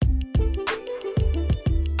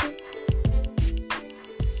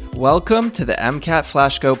Welcome to the MCAT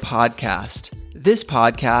Flash Go podcast. This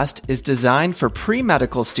podcast is designed for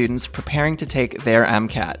pre-medical students preparing to take their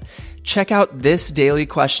MCAT. Check out this daily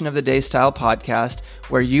question of the day style podcast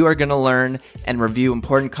where you are going to learn and review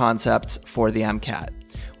important concepts for the MCAT.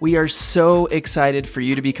 We are so excited for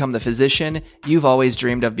you to become the physician you've always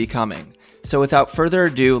dreamed of becoming. So without further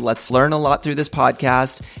ado, let's learn a lot through this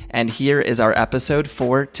podcast, and here is our episode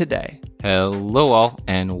for today. Hello all,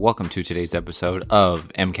 and welcome to today's episode of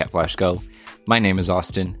MCAT Flash Go. My name is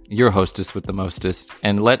Austin, your hostess with the mostest,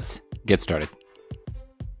 and let's get started.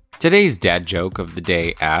 Today's dad joke of the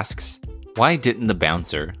day asks, why didn't the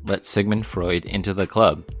bouncer let Sigmund Freud into the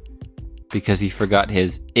club? Because he forgot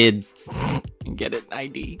his id and get an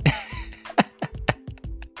ID.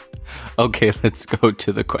 Okay, let's go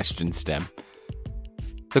to the question stem.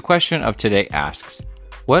 The question of today asks,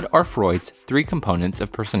 what are Freud's three components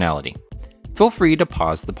of personality? Feel free to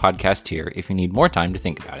pause the podcast here if you need more time to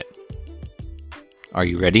think about it. Are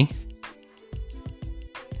you ready?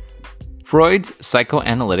 Freud's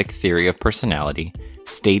psychoanalytic theory of personality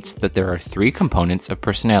states that there are three components of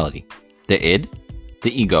personality: the id,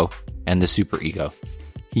 the ego, and the superego.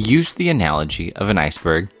 He used the analogy of an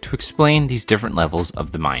iceberg to explain these different levels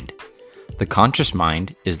of the mind. The conscious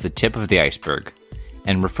mind is the tip of the iceberg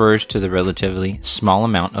and refers to the relatively small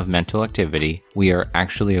amount of mental activity we are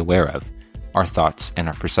actually aware of, our thoughts and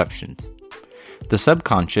our perceptions. The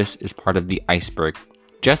subconscious is part of the iceberg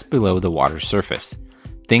just below the water's surface,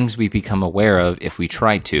 things we become aware of if we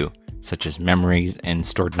try to, such as memories and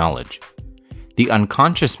stored knowledge. The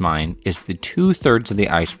unconscious mind is the 2/3 of the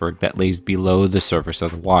iceberg that lays below the surface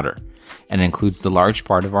of the water and includes the large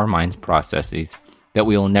part of our mind's processes that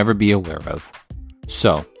we will never be aware of.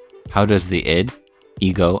 So, how does the id,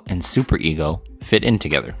 ego, and superego fit in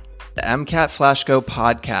together? The MCAT Flash Go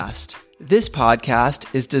podcast. This podcast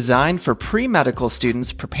is designed for pre-medical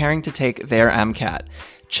students preparing to take their MCAT.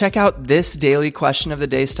 Check out this daily question of the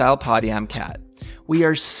day style pod MCAT. We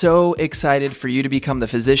are so excited for you to become the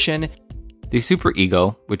physician. The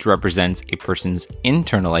superego, which represents a person's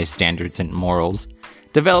internalized standards and morals,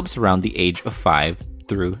 develops around the age of 5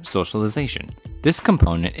 through socialization. This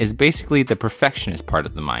component is basically the perfectionist part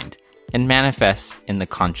of the mind and manifests in the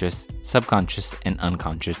conscious, subconscious, and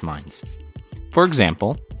unconscious minds. For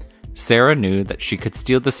example, Sarah knew that she could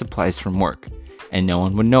steal the supplies from work and no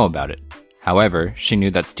one would know about it. However, she knew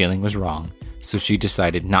that stealing was wrong, so she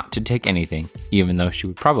decided not to take anything, even though she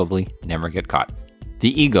would probably never get caught.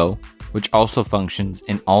 The ego, which also functions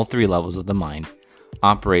in all three levels of the mind,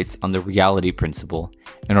 operates on the reality principle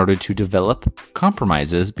in order to develop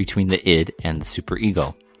compromises between the id and the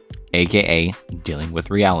superego, aka dealing with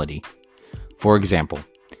reality. For example,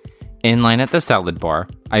 in line at the salad bar,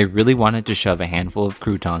 I really wanted to shove a handful of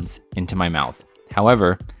croutons into my mouth.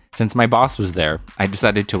 However, since my boss was there, I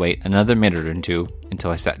decided to wait another minute or two until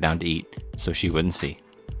I sat down to eat, so she wouldn't see.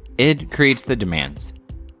 Id creates the demands.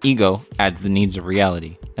 Ego adds the needs of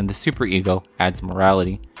reality, and the superego adds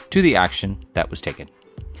morality to the action that was taken.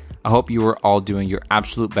 I hope you are all doing your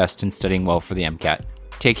absolute best and studying well for the MCAT.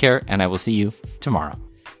 Take care, and I will see you tomorrow.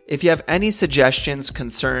 If you have any suggestions,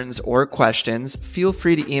 concerns, or questions, feel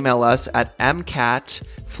free to email us at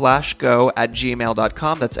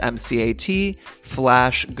mcatflashgo@gmail.com. That's MCAT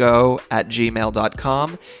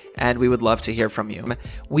flashgo@gmail.com. And we would love to hear from you.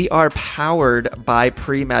 We are powered by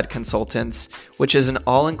Pre-Med Consultants, which is an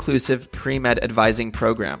all-inclusive pre-med advising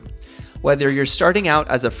program. Whether you're starting out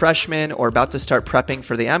as a freshman or about to start prepping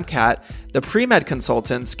for the MCAT, the Pre-Med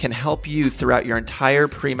Consultants can help you throughout your entire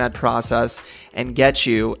pre-med process and get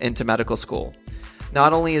you into medical school.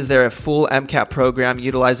 Not only is there a full MCAT program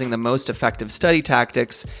utilizing the most effective study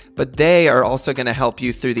tactics, but they are also going to help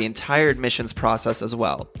you through the entire admissions process as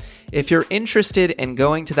well. If you're interested in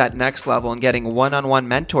going to that next level and getting one-on-one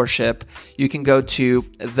mentorship, you can go to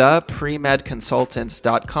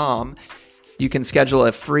thepremedconsultants.com. You can schedule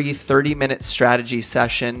a free 30-minute strategy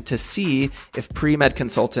session to see if Pre-Med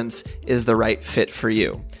Consultants is the right fit for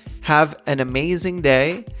you. Have an amazing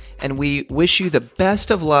day, and we wish you the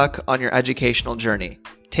best of luck on your educational journey.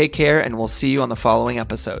 Take care, and we'll see you on the following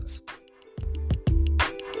episodes.